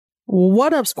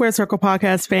What up, Square Circle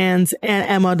Podcast fans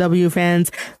and MLW fans?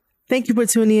 Thank you for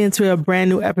tuning in to a brand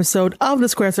new episode of the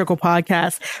Square Circle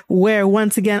Podcast, where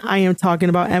once again, I am talking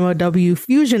about MLW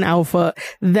Fusion Alpha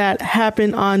that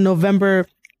happened on November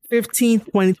 15th,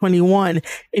 2021.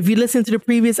 If you listen to the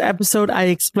previous episode, I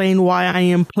explained why I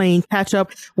am playing catch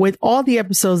up with all the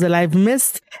episodes that I've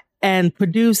missed and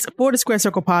produced for the Square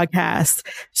Circle Podcast.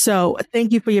 So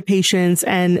thank you for your patience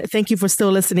and thank you for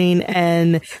still listening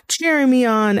and cheering me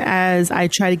on as I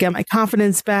try to get my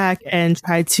confidence back and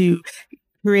try to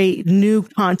create new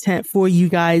content for you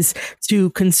guys to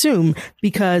consume,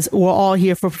 because we're all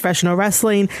here for professional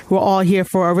wrestling. We're all here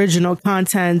for original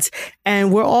content,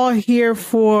 and we're all here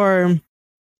for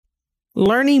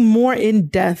learning more in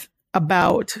depth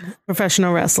about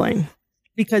professional wrestling.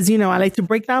 Because, you know, I like to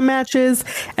break down matches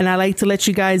and I like to let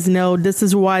you guys know this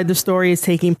is why the story is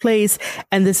taking place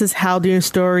and this is how the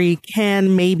story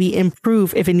can maybe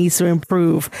improve if it needs to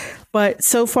improve. But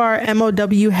so far,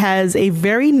 MLW has a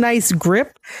very nice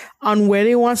grip on where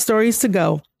they want stories to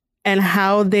go and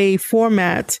how they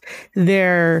format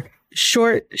their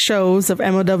short shows of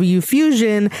MLW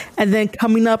Fusion. And then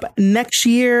coming up next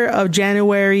year of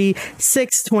January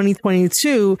 6,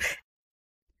 2022,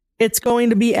 it's going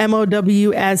to be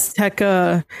MLW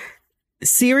Azteca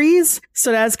series.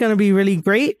 So that's going to be really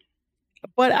great.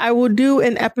 But I will do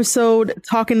an episode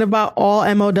talking about all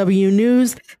MLW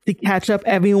news to catch up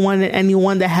everyone and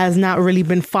anyone that has not really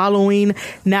been following.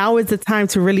 Now is the time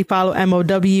to really follow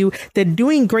MLW. They're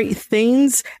doing great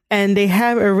things and they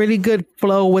have a really good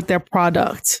flow with their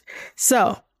product.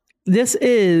 So this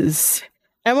is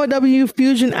MLW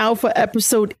Fusion Alpha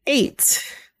episode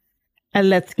 8. And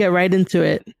let's get right into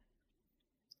it.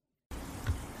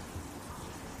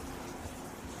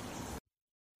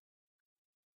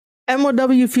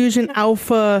 MLW Fusion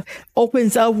Alpha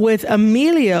opens up with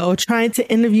Emilio trying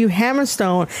to interview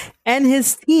Hammerstone and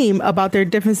his team about their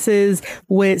differences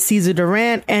with Cesar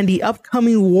Duran and the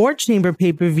upcoming War Chamber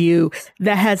pay-per-view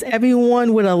that has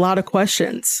everyone with a lot of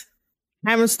questions.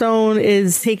 Hammerstone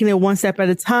is taking it one step at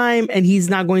a time, and he's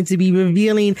not going to be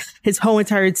revealing his whole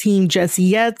entire team just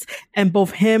yet. And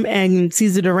both him and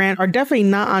Cesar Duran are definitely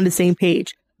not on the same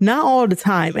page. Not all the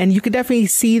time. And you can definitely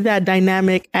see that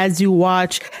dynamic as you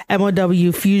watch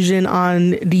MLW Fusion on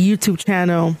the YouTube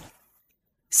channel.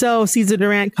 So Cesar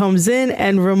Duran comes in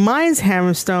and reminds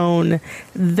Hammerstone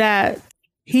that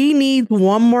he needs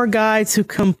one more guy to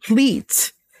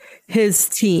complete his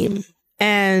team.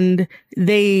 And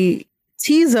they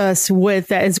tease us with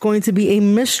that it's going to be a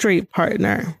mystery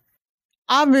partner.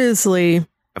 Obviously,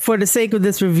 for the sake of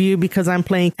this review, because I'm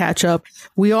playing catch up,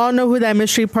 we all know who that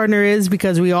mystery partner is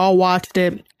because we all watched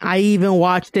it. I even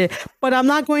watched it, but I'm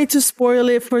not going to spoil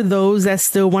it for those that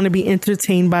still want to be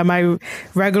entertained by my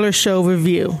regular show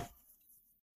review.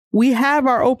 We have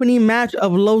our opening match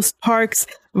of Los Parks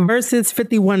versus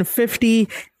 5150,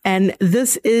 and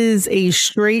this is a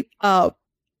straight up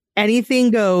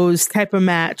anything goes type of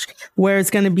match where it's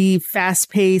going to be fast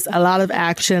paced, a lot of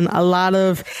action, a lot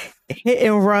of hit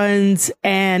and runs,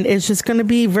 and it's just going to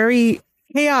be very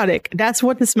chaotic. That's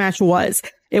what this match was.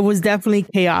 It was definitely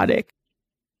chaotic.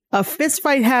 A fist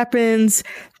fight happens.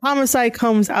 Homicide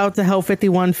comes out to help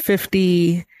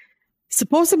 5150.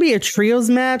 Supposed to be a trios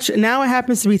match. Now it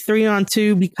happens to be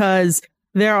 3-on-2 because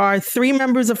there are 3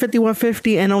 members of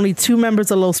 5150 and only 2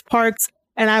 members of Los Parks.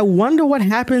 And I wonder what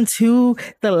happened to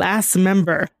the last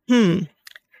member.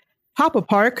 Papa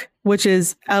Park, which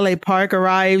is LA Park,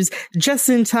 arrives just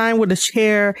in time with a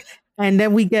chair. And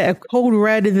then we get a code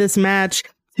red in this match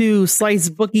to Slice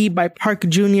Boogie by Park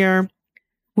Jr.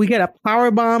 We get a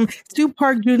power bomb to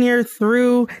Park Jr.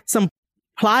 through some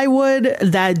plywood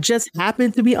that just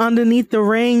happened to be underneath the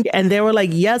ring. And they were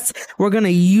like, yes, we're going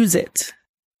to use it.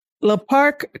 La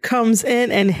Park comes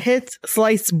in and hits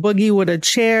Slice Boogie with a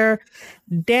chair.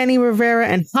 Danny Rivera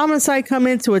and Homicide come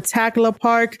in to attack La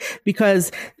Park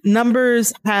because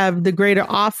numbers have the greater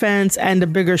offense and the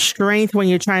bigger strength when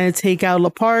you're trying to take out La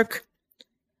Park.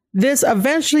 This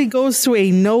eventually goes to a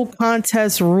no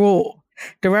contest rule.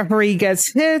 The referee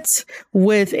gets hit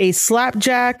with a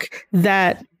slapjack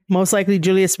that most likely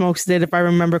Julius Smokes did, if I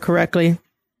remember correctly.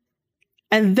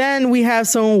 And then we have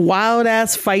some wild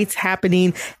ass fights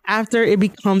happening after it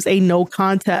becomes a no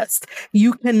contest.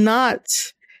 You cannot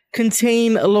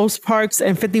contain Los Parks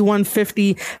and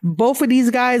 5150. Both of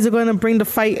these guys are going to bring the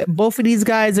fight. Both of these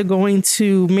guys are going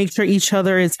to make sure each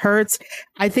other is hurt.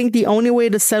 I think the only way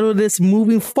to settle this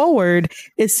moving forward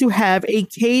is to have a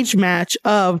cage match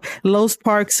of Los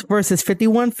Parks versus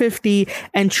 5150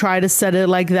 and try to set it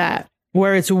like that,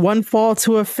 where it's one fall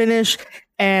to a finish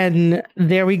And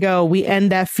there we go. We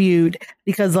end that feud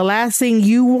because the last thing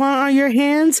you want on your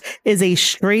hands is a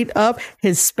straight up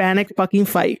Hispanic fucking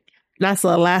fight. That's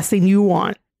the last thing you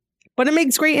want. But it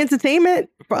makes great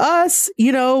entertainment for us.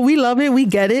 You know, we love it. We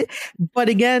get it. But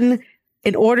again,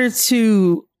 in order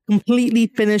to completely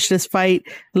finish this fight,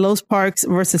 Los Parks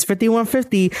versus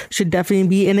 5150 should definitely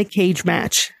be in a cage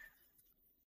match.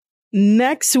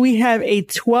 Next, we have a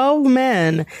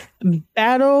 12-man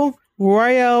battle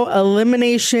royal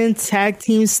elimination tag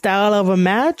team style of a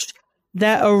match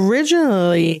that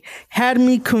originally had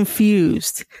me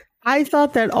confused. I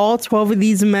thought that all 12 of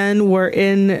these men were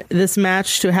in this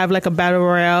match to have like a battle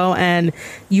royale and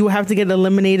you have to get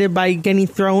eliminated by getting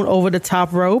thrown over the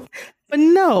top rope. But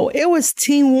no, it was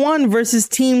team 1 versus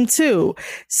team 2.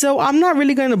 So I'm not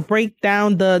really going to break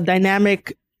down the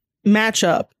dynamic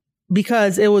matchup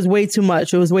because it was way too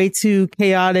much. It was way too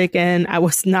chaotic and I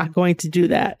was not going to do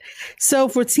that. So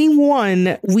for team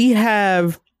 1, we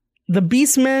have the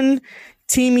Beastmen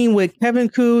teaming with Kevin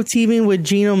Koo, teaming with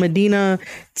Gino Medina,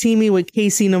 teaming with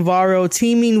Casey Navarro,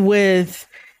 teaming with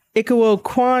Ikuo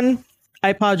Kwan. I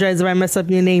apologize if I mess up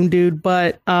your name, dude,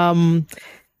 but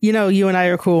you know, you and I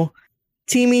are cool.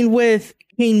 Teaming with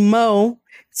King Mo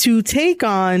to take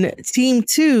on team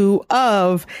 2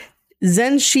 of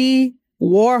Zenshi,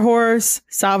 Warhorse,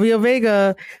 Savio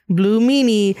Vega, Blue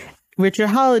Meanie, Richard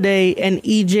Holiday, and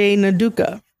EJ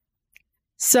Naduka.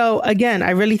 So again, I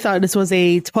really thought this was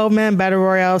a 12-man battle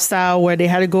royale style where they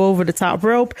had to go over the top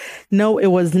rope. No, it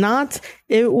was not.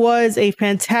 It was a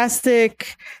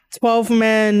fantastic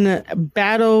 12-man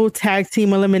battle tag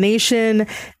team elimination.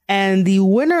 And the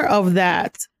winner of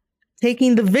that,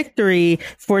 taking the victory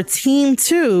for team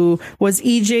 2, was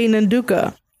EJ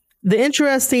Naduka. The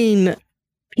interesting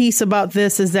piece about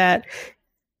this is that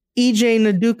EJ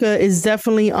Naduka is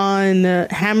definitely on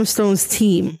Hammerstone's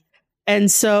team.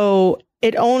 And so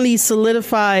it only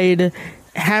solidified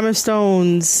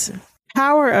Hammerstone's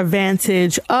power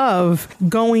advantage of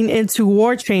going into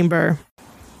War Chamber.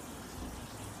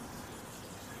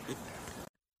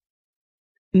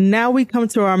 Now we come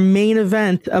to our main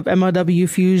event of MLW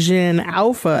Fusion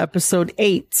Alpha, episode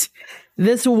 8.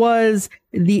 This was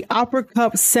the Opera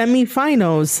Cup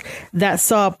semifinals that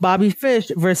saw Bobby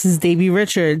Fish versus Davey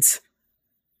Richards.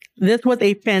 This was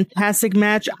a fantastic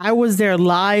match. I was there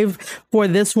live for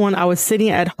this one. I was sitting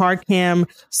at Hardcam,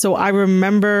 so I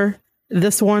remember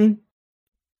this one.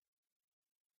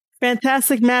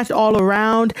 Fantastic match all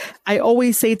around. I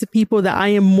always say to people that I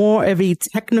am more of a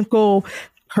technical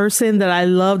person, that I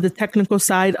love the technical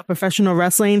side of professional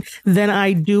wrestling than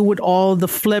I do with all the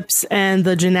flips and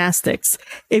the gymnastics.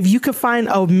 If you could find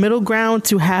a middle ground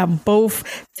to have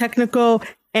both technical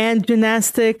and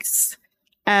gymnastics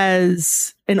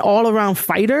as an all-around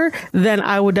fighter, then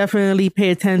I would definitely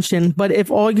pay attention. But if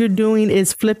all you're doing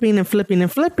is flipping and flipping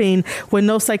and flipping with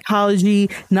no psychology,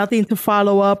 nothing to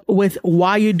follow up with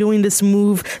why you're doing this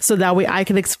move, so that way I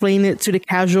can explain it to the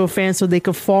casual fan so they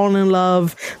could fall in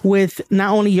love with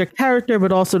not only your character,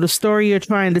 but also the story you're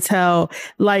trying to tell.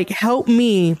 Like, help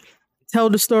me tell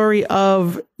the story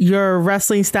of your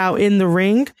wrestling style in the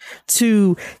ring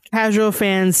to casual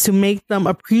fans to make them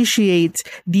appreciate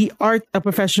the art of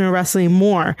professional wrestling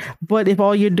more. But if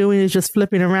all you're doing is just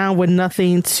flipping around with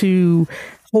nothing to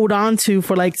hold on to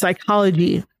for like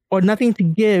psychology, or nothing to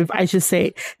give, I should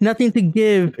say, nothing to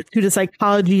give to the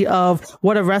psychology of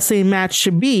what a wrestling match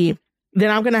should be, then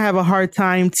I'm going to have a hard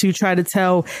time to try to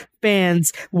tell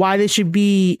fans why they should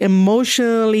be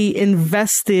emotionally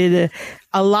invested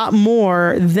a lot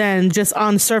more than just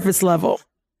on surface level.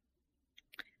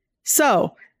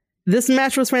 So this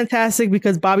match was fantastic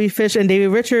because Bobby Fish and Davey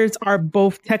Richards are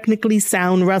both technically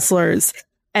sound wrestlers.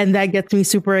 And that gets me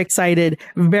super excited,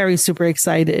 very super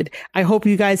excited. I hope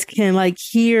you guys can like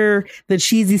hear the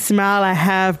cheesy smile I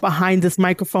have behind this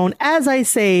microphone as I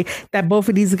say that both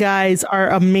of these guys are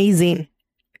amazing.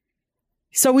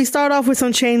 So we start off with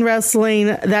some chain wrestling.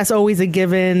 That's always a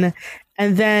given.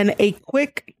 And then a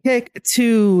quick kick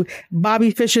to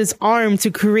Bobby Fish's arm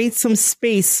to create some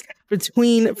space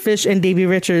between Fish and Davey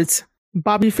Richards.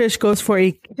 Bobby Fish goes for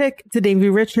a kick to Davey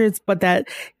Richards, but that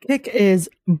kick is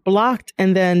blocked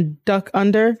and then duck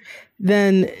under.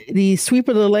 Then the sweep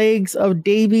of the legs of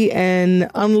Davey and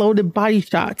unloaded body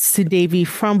shots to Davey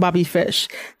from Bobby Fish.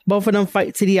 Both of them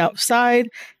fight to the outside.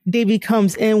 Davey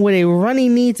comes in with a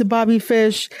running knee to Bobby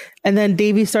Fish, and then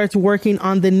Davey starts working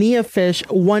on the knee of Fish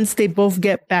once they both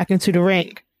get back into the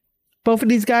ring. Both of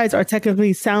these guys are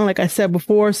technically sound, like I said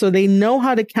before, so they know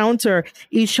how to counter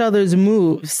each other's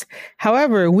moves.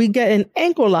 However, we get an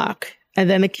ankle lock and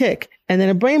then a kick and then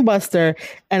a brainbuster,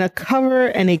 and a cover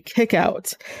and a kick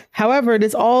out. However,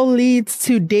 this all leads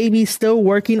to Davey still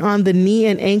working on the knee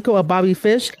and ankle of Bobby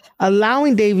Fish,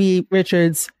 allowing Davey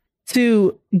Richards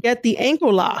to get the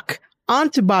ankle lock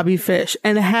onto Bobby Fish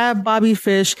and have Bobby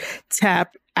Fish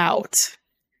tap out.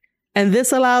 And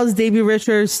this allows Davey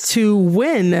Richards to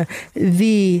win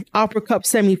the Opera Cup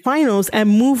semifinals and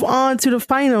move on to the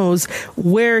finals,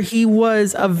 where he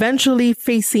was eventually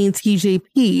facing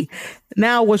TJP.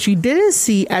 Now, what you didn't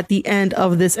see at the end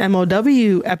of this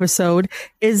MLW episode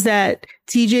is that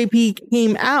TJP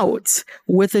came out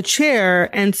with a chair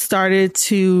and started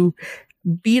to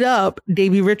beat up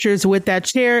Davey Richards with that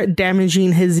chair,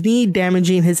 damaging his knee,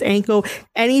 damaging his ankle,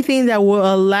 anything that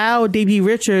will allow Davey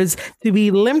Richards to be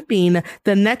limping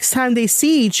the next time they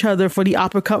see each other for the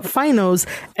Opera Cup finals.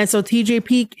 And so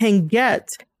TJP can get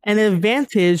an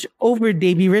advantage over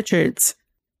Davey Richards.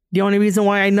 The only reason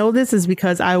why I know this is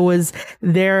because I was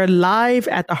there live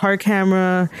at the Hard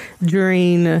Camera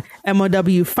during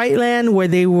MLW Fightland, where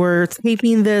they were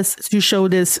taping this to show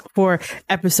this for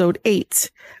episode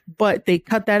 8. But they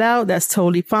cut that out. That's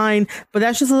totally fine. But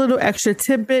that's just a little extra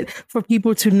tidbit for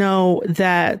people to know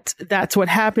that that's what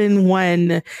happened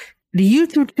when the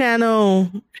YouTube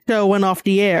channel show went off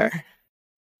the air.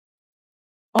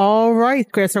 All right,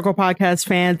 Square Circle Podcast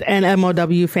fans and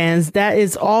MLW fans, that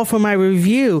is all for my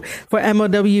review for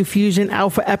MLW Fusion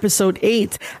Alpha Episode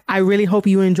 8. I really hope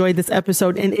you enjoyed this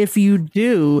episode. And if you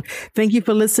do, thank you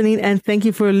for listening and thank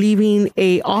you for leaving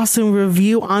a awesome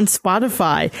review on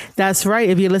Spotify. That's right.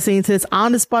 If you're listening to this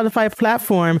on the Spotify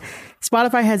platform,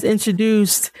 Spotify has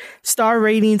introduced star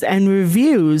ratings and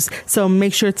reviews. So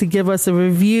make sure to give us a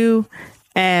review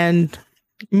and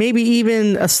maybe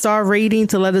even a star rating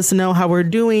to let us know how we're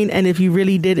doing and if you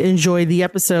really did enjoy the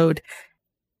episode.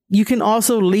 You can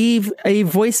also leave a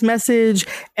voice message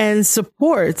and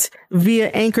support via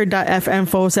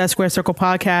anchor.fm/Square Circle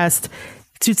Podcast.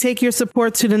 To take your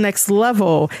support to the next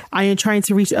level, I am trying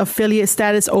to reach affiliate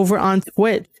status over on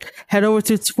Twitch. Head over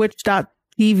to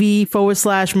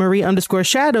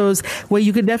twitch.tv/Marie_Shadows, where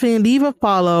you could definitely leave a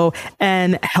follow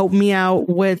and help me out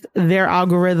with their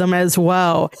algorithm as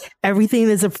well. Everything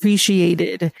is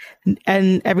appreciated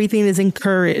and everything is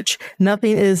encouraged.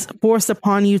 Nothing is forced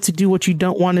upon you to do what you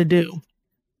don't want to do.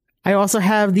 I also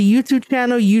have the YouTube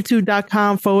channel,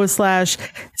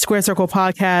 youtube.com/Square Circle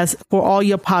Podcast for all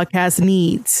your podcast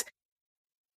needs.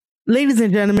 Ladies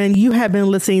and gentlemen, you have been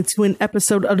listening to an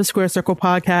episode of the Square Circle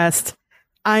Podcast.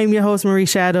 I am your host, Marie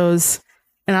Shadows,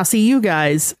 and I'll see you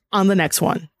guys on the next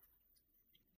one.